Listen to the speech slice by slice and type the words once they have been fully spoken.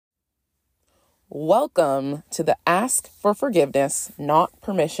Welcome to the Ask for Forgiveness, Not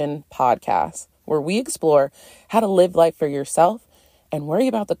Permission podcast, where we explore how to live life for yourself and worry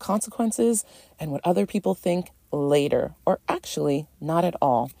about the consequences and what other people think later, or actually not at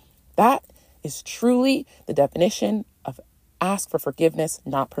all. That is truly the definition of ask for forgiveness,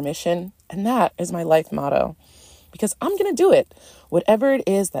 not permission. And that is my life motto, because I'm going to do it. Whatever it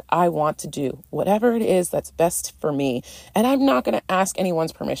is that I want to do, whatever it is that's best for me. And I'm not going to ask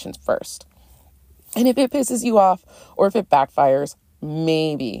anyone's permission first. And if it pisses you off or if it backfires,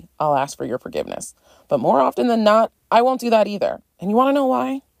 maybe I'll ask for your forgiveness. But more often than not, I won't do that either. And you want to know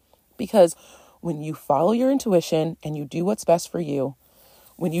why? Because when you follow your intuition and you do what's best for you,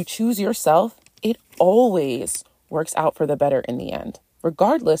 when you choose yourself, it always works out for the better in the end,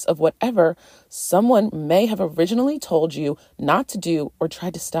 regardless of whatever someone may have originally told you not to do or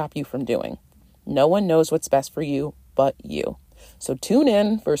tried to stop you from doing. No one knows what's best for you but you. So tune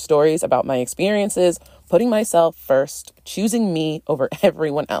in for stories about my experiences, putting myself first, choosing me over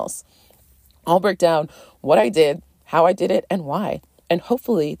everyone else. I'll break down what I did, how I did it, and why. And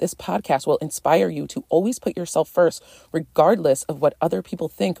hopefully this podcast will inspire you to always put yourself first, regardless of what other people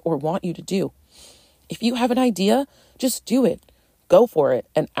think or want you to do. If you have an idea, just do it. Go for it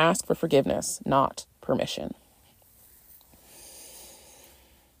and ask for forgiveness, not permission.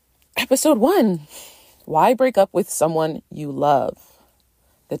 Episode 1. Why break up with someone you love?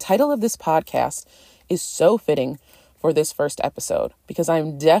 The title of this podcast is so fitting for this first episode because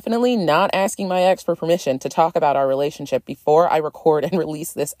I'm definitely not asking my ex for permission to talk about our relationship before I record and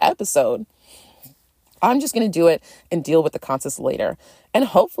release this episode. I'm just going to do it and deal with the consequences later. And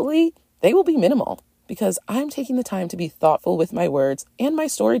hopefully they will be minimal because I'm taking the time to be thoughtful with my words and my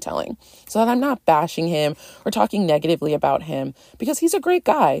storytelling so that I'm not bashing him or talking negatively about him, because he's a great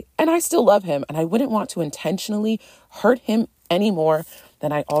guy and I still love him and I wouldn't want to intentionally hurt him any more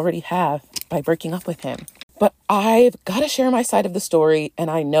than I already have by breaking up with him. But I've got to share my side of the story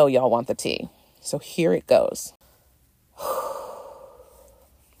and I know y'all want the tea. So here it goes.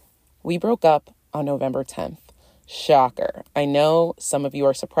 We broke up on November 10th. Shocker. I know some of you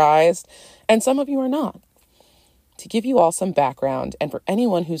are surprised and some of you are not. To give you all some background, and for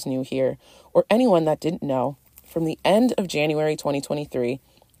anyone who's new here or anyone that didn't know, from the end of January 2023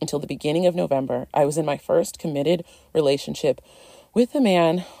 until the beginning of November, I was in my first committed relationship with a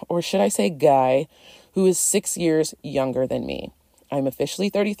man, or should I say guy, who is 6 years younger than me. I'm officially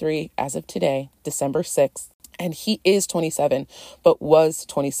 33 as of today, December 6th, and he is 27, but was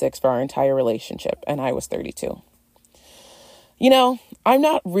 26 for our entire relationship, and I was 32. You know, I'm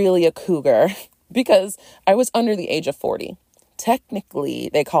not really a cougar because I was under the age of 40.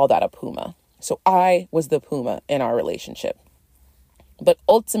 Technically, they call that a puma. So I was the puma in our relationship. But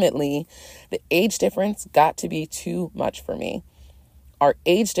ultimately, the age difference got to be too much for me. Our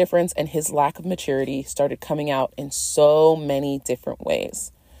age difference and his lack of maturity started coming out in so many different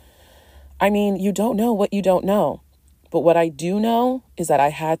ways. I mean, you don't know what you don't know. But what I do know is that I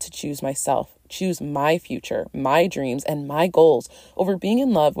had to choose myself, choose my future, my dreams, and my goals over being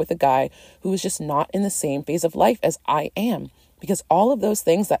in love with a guy who was just not in the same phase of life as I am. Because all of those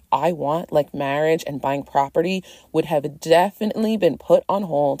things that I want, like marriage and buying property, would have definitely been put on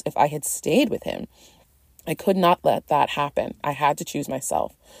hold if I had stayed with him. I could not let that happen. I had to choose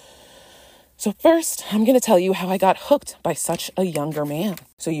myself. So first, I'm going to tell you how I got hooked by such a younger man,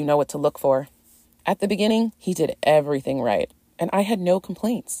 so you know what to look for. At the beginning, he did everything right, and I had no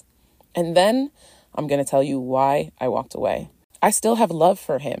complaints. And then I'm going to tell you why I walked away. I still have love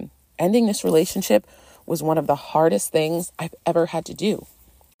for him. Ending this relationship was one of the hardest things I've ever had to do.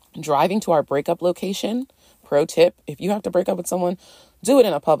 Driving to our breakup location, pro tip, if you have to break up with someone, do it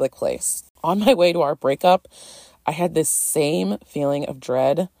in a public place. On my way to our breakup, I had this same feeling of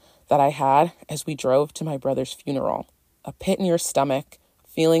dread that I had as we drove to my brother's funeral. A pit in your stomach,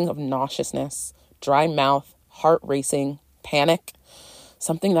 feeling of nauseousness, dry mouth, heart racing, panic,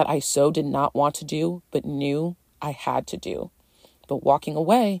 something that I so did not want to do, but knew I had to do. But walking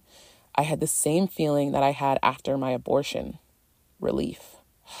away, I had the same feeling that I had after my abortion. Relief.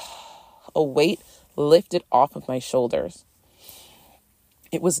 A weight lifted off of my shoulders.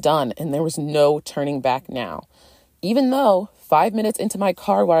 It was done, and there was no turning back now. Even though 5 minutes into my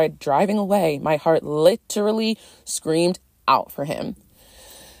car ride driving away, my heart literally screamed out for him.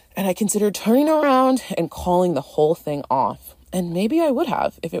 And I considered turning around and calling the whole thing off. And maybe I would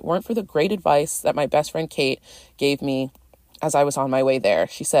have if it weren't for the great advice that my best friend Kate gave me as I was on my way there.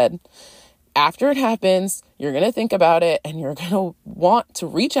 She said, after it happens, you're going to think about it and you're going to want to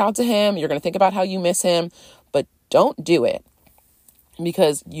reach out to him. You're going to think about how you miss him, but don't do it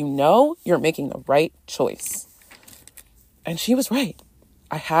because you know you're making the right choice. And she was right.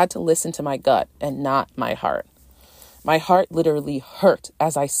 I had to listen to my gut and not my heart. My heart literally hurt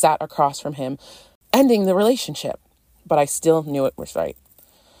as I sat across from him, ending the relationship, but I still knew it was right.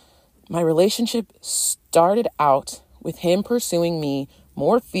 My relationship started out with him pursuing me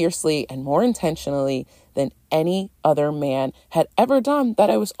more fiercely and more intentionally than any other man had ever done that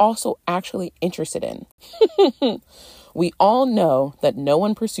I was also actually interested in. We all know that no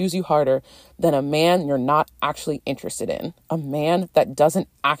one pursues you harder than a man you're not actually interested in, a man that doesn't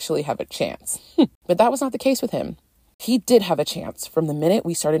actually have a chance. But that was not the case with him. He did have a chance from the minute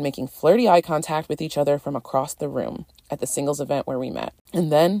we started making flirty eye contact with each other from across the room at the singles event where we met.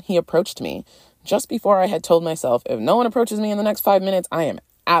 And then he approached me just before I had told myself, if no one approaches me in the next 5 minutes, I am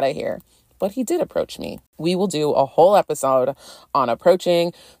out of here. But he did approach me. We will do a whole episode on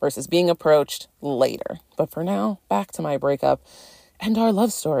approaching versus being approached later. But for now, back to my breakup and our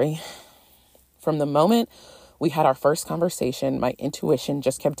love story. From the moment we had our first conversation, my intuition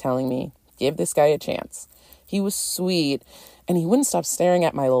just kept telling me, give this guy a chance. He was sweet, and he wouldn't stop staring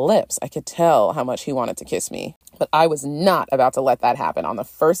at my lips. I could tell how much he wanted to kiss me. But I was not about to let that happen on the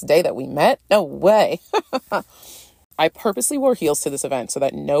first day that we met. No way. I purposely wore heels to this event so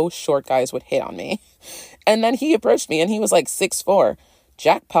that no short guys would hit on me. And then he approached me, and he was like 6'4".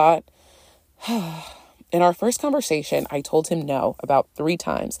 Jackpot. In our first conversation, I told him no about 3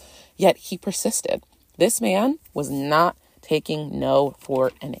 times, yet he persisted. This man was not taking no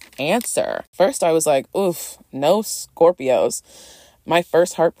for an answer. First, I was like, oof, no Scorpios. My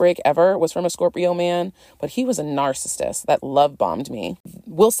first heartbreak ever was from a Scorpio man, but he was a narcissist that love bombed me.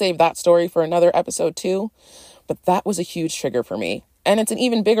 We'll save that story for another episode too, but that was a huge trigger for me. And it's an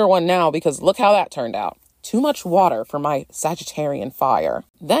even bigger one now because look how that turned out. Too much water for my Sagittarian fire.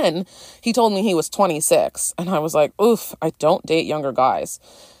 Then he told me he was 26, and I was like, oof, I don't date younger guys.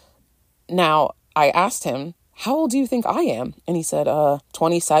 Now, I asked him, how old do you think I am? And he said,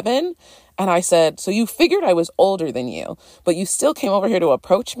 27. And I said, so you figured I was older than you, but you still came over here to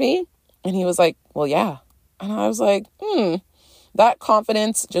approach me? And he was like, well, yeah. And I was like, that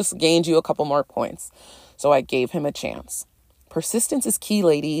confidence just gained you a couple more points. So I gave him a chance. Persistence is key,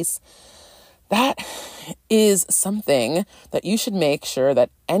 ladies. That is something that you should make sure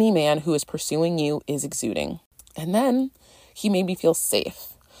that any man who is pursuing you is exuding. And then he made me feel safe.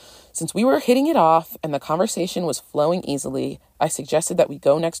 Since we were hitting it off and the conversation was flowing easily, I suggested that we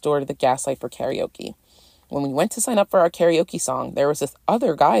go next door to the Gaslight for karaoke. When we went to sign up for our karaoke song, there was this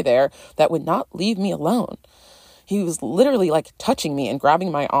other guy there that would not leave me alone. He was literally like touching me and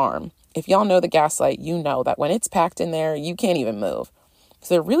grabbing my arm. If y'all know the Gaslight, you know that when it's packed in there, you can't even move.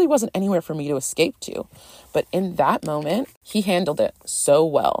 So there really wasn't anywhere for me to escape to. But in that moment, he handled it so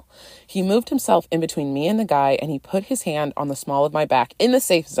well. He moved himself in between me and the guy, and he put his hand on the small of my back in the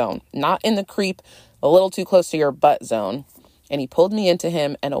safe zone, not in the creep, a little too close to your butt zone. And he pulled me into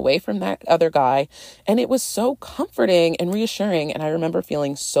him and away from that other guy. And it was so comforting and reassuring. And I remember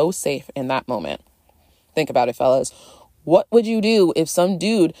feeling so safe in that moment. Think about it, fellas. What would you do if some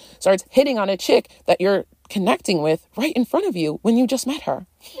dude starts hitting on a chick that you're connecting with right in front of you when you just met her?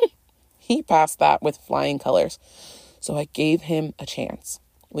 He passed that with flying colors. So I gave him a chance.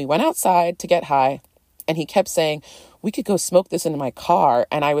 We went outside to get high, and he kept saying, we could go smoke this in my car.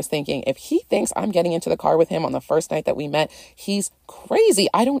 And I was thinking, if he thinks I'm getting into the car with him on the first night that we met, he's crazy.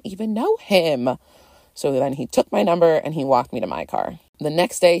 I don't even know him. So then he took my number and he walked me to my car. The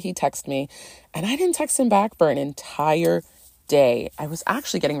next day he texted me, and I didn't text him back for an entire day. I was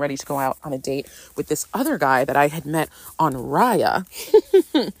actually getting ready to go out on a date with this other guy that I had met on Raya.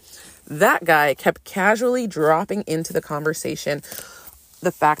 That guy kept casually dropping into the conversation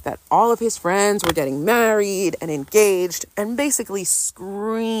the fact that all of his friends were getting married and engaged and basically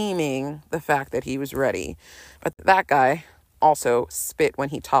screaming the fact that he was ready. But that guy also spit when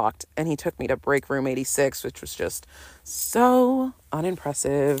he talked, and he took me to break room 86, which was just so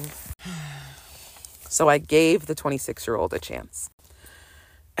unimpressive. So I gave the 26-year-old a chance.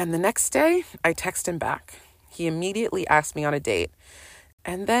 And the next day, I texted him back. He immediately asked me on a date.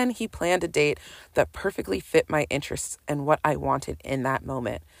 And then he planned a date that perfectly fit my interests and what I wanted in that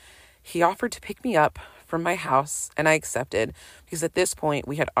moment. He offered to pick me up from my house, and I accepted because at this point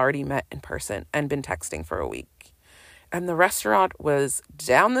we had already met in person and been texting for a week. And the restaurant was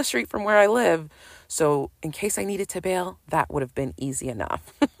down the street from where I live, so in case I needed to bail, that would have been easy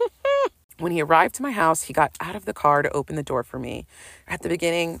enough. When he arrived to my house, he got out of the car to open the door for me. At the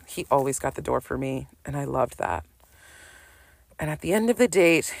beginning, he always got the door for me, and I loved that. And at the end of the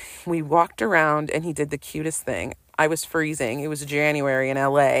date, we walked around and he did the cutest thing. I was freezing. It was January in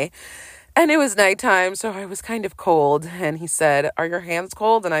LA and it was nighttime, so I was kind of cold. And he said, "Are your hands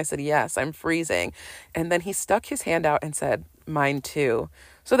cold?" And I said, "Yes, I'm freezing." And then he stuck his hand out and said, mine too,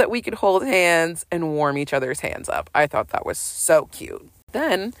 so that we could hold hands and warm each other's hands up. I thought that was so cute.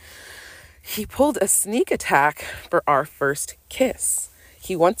 Then he pulled a sneak attack for our first kiss.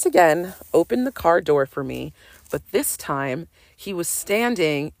 He once again opened the car door for me, but this time he was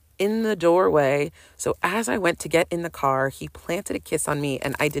standing in the doorway. So as I went to get in the car, he planted a kiss on me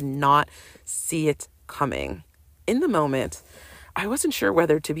and I did not see it coming. In the moment, I wasn't sure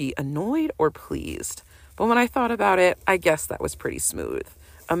whether to be annoyed or pleased. But when I thought about it, I guess that was pretty smooth.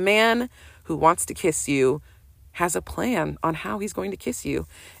 A man who wants to kiss you has a plan on how he's going to kiss you,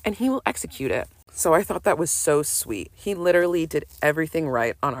 and he will execute it. So I thought that was so sweet. He literally did everything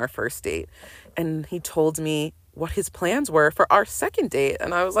right on our first date, and he told me what his plans were for our second date.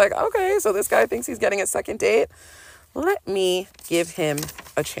 And I was like, okay, so this guy thinks he's getting a second date. Let me give him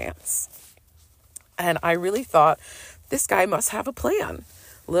a chance. And I really thought this guy must have a plan.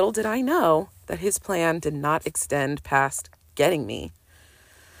 Little did I know that his plan did not extend past getting me.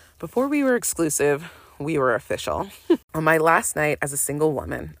 Before we were exclusive, we were official. On my last night as a single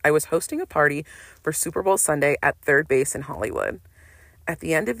woman, I was hosting a party for Super Bowl Sunday at Third Base in Hollywood. At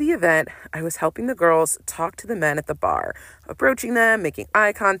the end of the event, I was helping the girls talk to the men at the bar, approaching them, making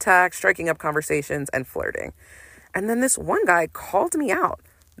eye contact, striking up conversations, and flirting. And then this one guy called me out.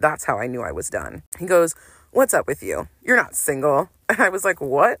 That's how I knew I was done. He goes, "What's up with you? You're not single." And I was like,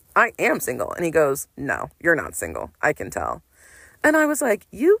 "What? I am single." And he goes, "No, you're not single. I can tell." And I was like,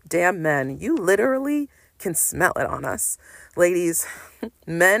 "You damn men, you literally can smell it on us." Ladies,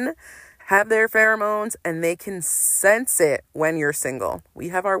 men have their pheromones and they can sense it when you're single. We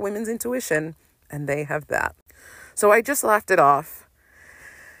have our women's intuition and they have that. So I just laughed it off.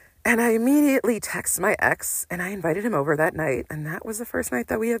 And I immediately texted my ex and I invited him over that night. And that was the first night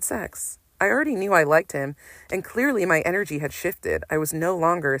that we had sex. I already knew I liked him and clearly my energy had shifted. I was no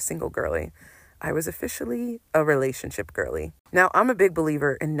longer a single girly. I was officially a relationship girly. Now, I'm a big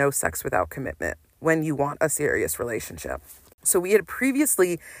believer in no sex without commitment when you want a serious relationship. So we had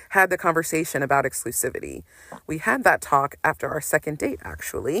previously had the conversation about exclusivity. We had that talk after our second date,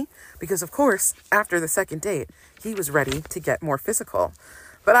 actually, because of course, after the second date, he was ready to get more physical.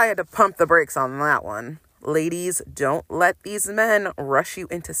 But I had to pump the brakes on that one. Ladies, don't let these men rush you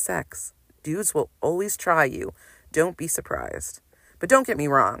into sex. Dudes will always try you. Don't be surprised. But don't get me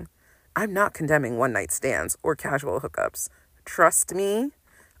wrong. I'm not condemning one-night stands or casual hookups. Trust me,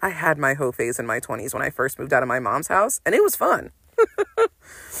 I had my hoe phase in my 20s when I first moved out of my mom's house, and it was fun.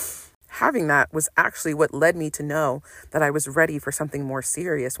 Having that was actually what led me to know that I was ready for something more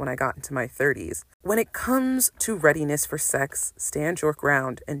serious when I got into my 30s. When it comes to readiness for sex, stand your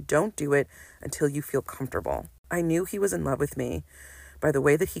ground and don't do it until you feel comfortable. I knew he was in love with me by the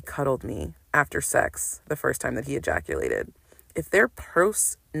way that he cuddled me after sex the first time that he ejaculated. If their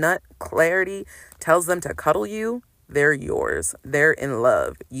post-nut clarity tells them to cuddle you, they're yours. They're in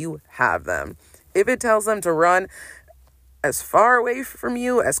love. You have them. If it tells them to run as far away from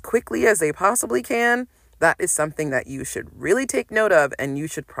you as quickly as they possibly can, that is something that you should really take note of, and you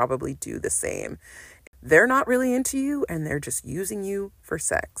should probably do the same. They're not really into you, and they're just using you for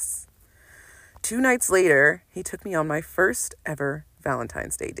sex. 2 nights later, he took me on my first ever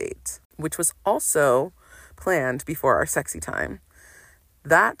Valentine's Day date, which was also planned before our sexy time.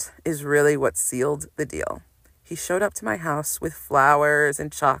 That is really what sealed the deal. He showed up to my house with flowers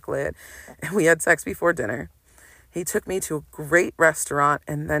and chocolate, and we had sex before dinner. He took me to a great restaurant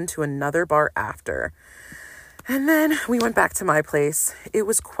and then to another bar after. And then we went back to my place. It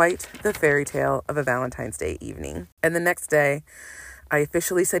was quite the fairy tale of a Valentine's Day evening. And the next day, I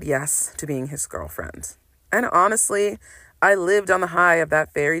officially said yes to being his girlfriend. And honestly, I lived on the high of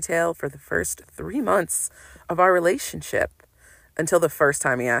that fairy tale for the first 3 months of our relationship until the first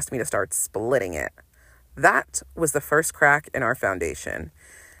time he asked me to start splitting it. That was the first crack in our foundation.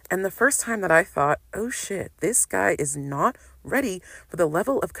 And the first time that I thought, oh shit, this guy is not ready for the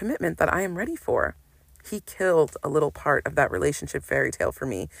level of commitment that I am ready for. He killed a little part of that relationship fairy tale for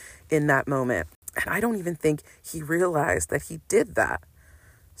me in that moment. And I don't even think he realized that he did that.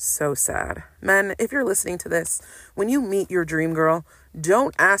 So sad. Men, if you're listening to this, when you meet your dream girl,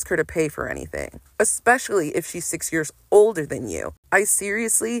 don't ask her to pay for anything, especially if she's 6 years older than you. I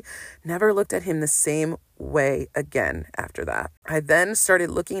seriously never looked at him the same way again after that. I then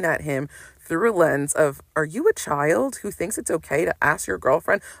started looking at him through a lens of, are you a child who thinks it's okay to ask your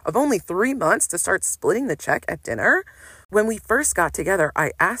girlfriend of only 3 months to start splitting the check at dinner? When we first got together,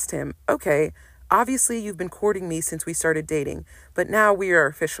 I asked him, okay, obviously you've been courting me since we started dating, but now we are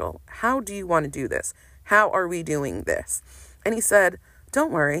official. How do you want to do this? How are we doing this? And he said,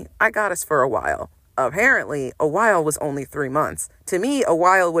 don't worry, I got us for a while. Apparently, a while was only 3 months. To me, a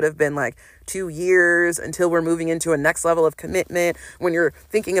while would have been like 2 years until we're moving into a next level of commitment. When you're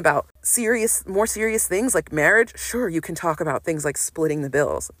thinking about more serious things like marriage, sure, you can talk about things like splitting the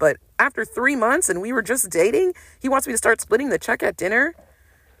bills. But after 3 months and we were just dating, he wants me to start splitting the check at dinner?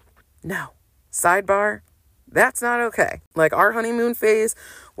 No. Sidebar, that's not okay. Like, our honeymoon phase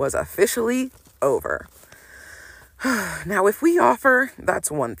was officially over. Now, if we offer,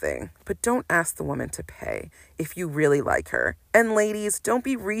 that's one thing, but don't ask the woman to pay if you really like her. And ladies, don't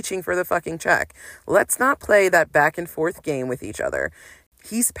be reaching for the fucking check. Let's not play that back and forth game with each other.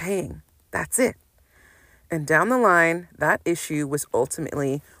 He's paying. That's it. And down the line, that issue was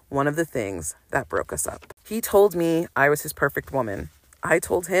ultimately one of the things that broke us up. He told me I was his perfect woman. I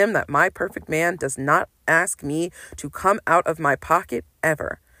told him that my perfect man does not ask me to come out of my pocket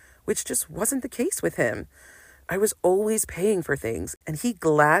ever, which just wasn't the case with him. I was always paying for things, and he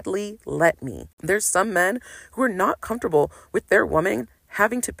gladly let me. There's some men who are not comfortable with their woman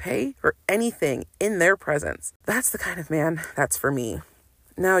having to pay for anything in their presence. That's the kind of man that's for me.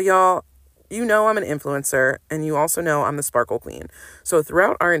 Now, y'all, you know I'm an influencer, and you also know I'm the sparkle queen. So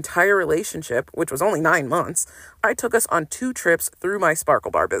throughout our entire relationship, which was only 9 months, I took us on 2 trips through my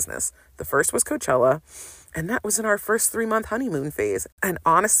sparkle bar business. The first was Coachella, and that was in our first 3-month honeymoon phase. And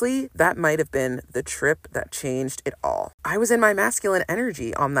honestly, that might have been the trip that changed it all. I was in my masculine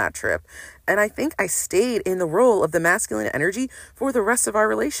energy on that trip, and I think I stayed in the role of the masculine energy for the rest of our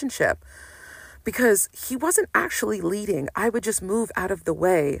relationship. Because he wasn't actually leading. I would just move out of the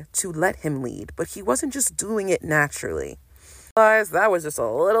way to let him lead, but he wasn't just doing it naturally. Guys, that was just a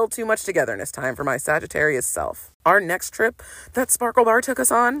little too much togetherness time for my Sagittarius self. Our next trip that Sparkle Bar took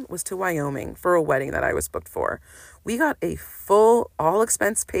us on was to Wyoming for a wedding that I was booked for. We got a full, all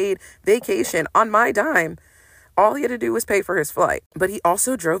expense paid vacation on my dime. All he had to do was pay for his flight. But he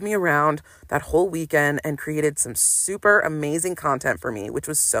also drove me around that whole weekend and created some super amazing content for me, which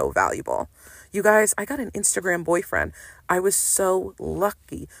was so valuable. You guys, I got an Instagram boyfriend. I was so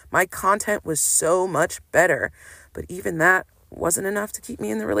lucky. My content was so much better. But even that wasn't enough to keep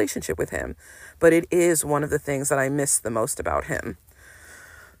me in the relationship with him. But it is one of the things that I miss the most about him.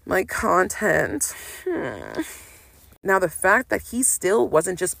 My content. Now, the fact that he still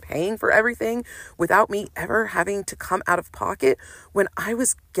wasn't just paying for everything without me ever having to come out of pocket when I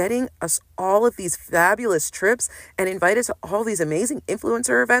was getting us all of these fabulous trips and invited to all these amazing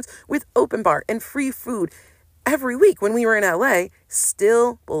influencer events with open bar and free food every week when we were in LA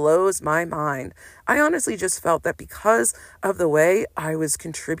still blows my mind. I honestly just felt that because of the way I was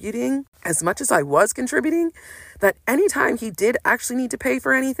contributing, as much as I was contributing, that anytime he did actually need to pay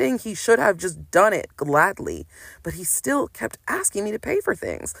for anything, he should have just done it gladly. But he still kept asking me to pay for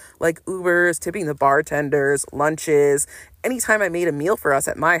things like Ubers, tipping the bartenders, lunches. Anytime I made a meal for us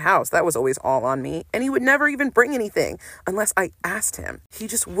at my house, that was always all on me. And he would never even bring anything unless I asked him. He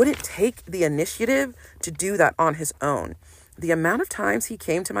just wouldn't take the initiative to do that on his own. The amount of times he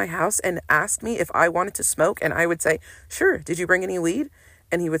came to my house and asked me if I wanted to smoke, and I would say, sure, did you bring any weed?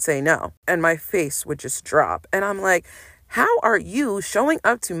 And he would say no. And my face would just drop. And I'm like, how are you showing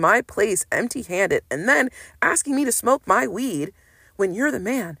up to my place empty-handed and then asking me to smoke my weed when you're the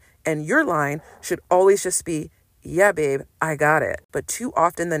man? And your line should always just be, yeah, babe, I got it. But too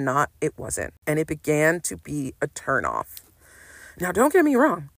often than not, it wasn't. And it began to be a turnoff. Now, don't get me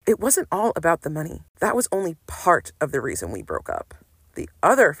wrong. It wasn't all about the money. That was only part of the reason we broke up. The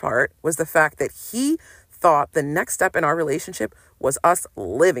other part was the fact that he thought the next step in our relationship was us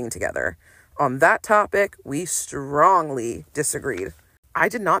living together. On that topic, we strongly disagreed. I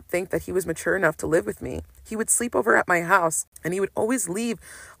did not think that he was mature enough to live with me. He would sleep over at my house, and he would always leave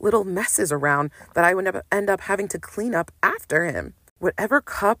little messes around that I would end up having to clean up after him. Whatever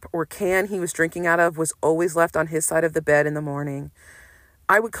cup or can he was drinking out of was always left on his side of the bed in the morning.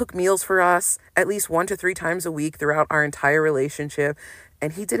 I would cook meals for us at least 1 to 3 times a week throughout our entire relationship,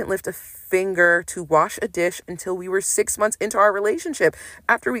 and he didn't lift a finger to wash a dish until we were 6 months into our relationship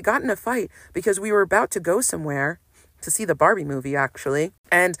after we got in a fight because we were about to go somewhere to see the Barbie movie, actually.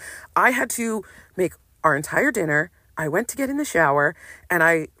 And I had to make our entire dinner. I went to get in the shower, and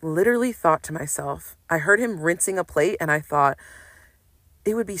I literally thought to myself, I heard him rinsing a plate, and I thought,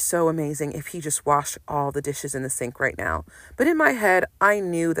 it would be so amazing if he just washed all the dishes in the sink right now. But in my head, I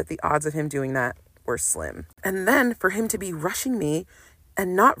knew that the odds of him doing that were slim. And then for him to be rushing me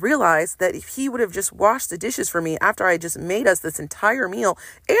and not realize that if he would have just washed the dishes for me after I just made us this entire meal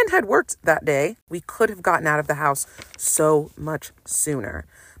and had worked that day, we could have gotten out of the house so much sooner.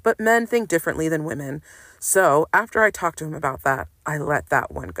 But men think differently than women. So after I talked to him about that, I let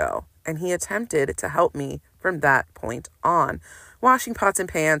that one go. And he attempted to help me from that point on. Washing pots and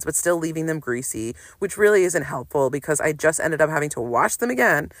pans, but still leaving them greasy, which really isn't helpful because I just ended up having to wash them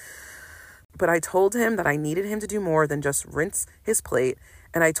again. But I told him that I needed him to do more than just rinse his plate.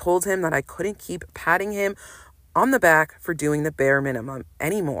 And I told him that I couldn't keep patting him on the back for doing the bare minimum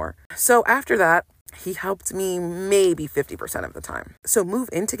anymore. So after that, he helped me maybe 50% of the time. So move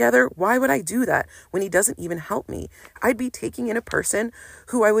in together, why would I do that when he doesn't even help me? I'd be taking in a person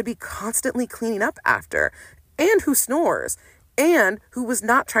who I would be constantly cleaning up after, and who snores, and who was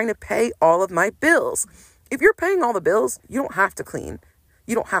not trying to pay all of my bills. If you're paying all the bills, you don't have to clean.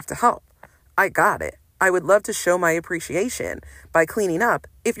 You don't have to help. I got it. I would love to show my appreciation by cleaning up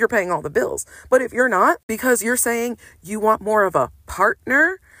if you're paying all the bills. But if you're not, because you're saying you want more of a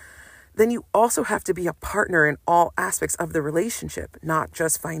partner, then you also have to be a partner in all aspects of the relationship, not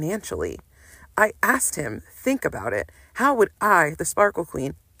just financially. I asked him, think about it. How would I, the Sparkle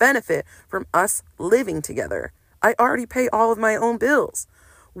Queen, benefit from us living together? I already pay all of my own bills.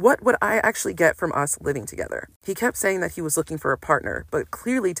 What would I actually get from us living together? He kept saying that he was looking for a partner, but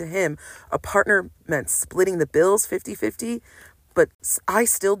clearly to him, a partner meant splitting the bills 50-50, but I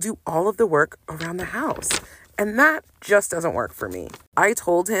still do all of the work around the house. And that just doesn't work for me. I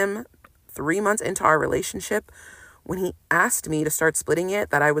told him 3 months into our relationship, when he asked me to start splitting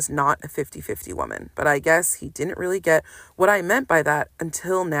it, that I was not a 50-50 woman. But I guess he didn't really get what I meant by that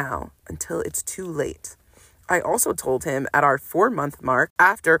until now, until it's too late. I also told him at our 4-month mark,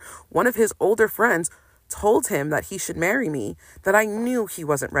 after one of his older friends told him that he should marry me, that I knew he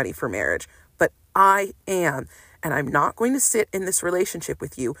wasn't ready for marriage, but I am. And I'm not going to sit in this relationship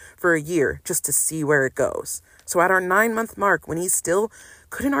with you for a year just to see where it goes. So at our 9-month mark, when he still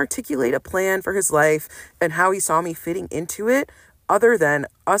couldn't articulate a plan for his life and how he saw me fitting into it, other than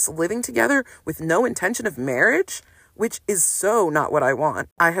us living together with no intention of marriage, which is so not what I want.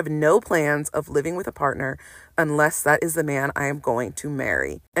 I have no plans of living with a partner unless that is the man I am going to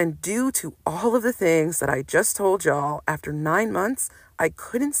marry. And due to all of the things that I just told y'all, after 9 months, I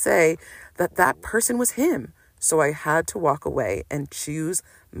couldn't say that that person was him. So I had to walk away and choose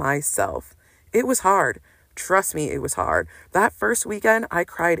myself. It was hard. Trust me, it was hard. That first weekend, I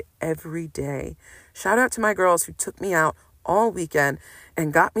cried every day. Shout out to my girls who took me out all weekend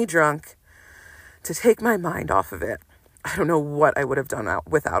and got me drunk to take my mind off of it. I don't know what I would have done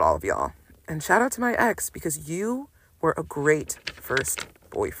without all of y'all. And shout out to my ex, because you were a great first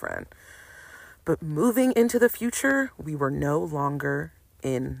boyfriend. But moving into the future, we were no longer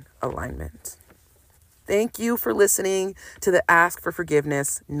in alignment. Thank you for listening to the Ask for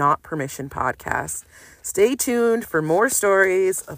Forgiveness, Not Permission podcast. Stay tuned for more stories of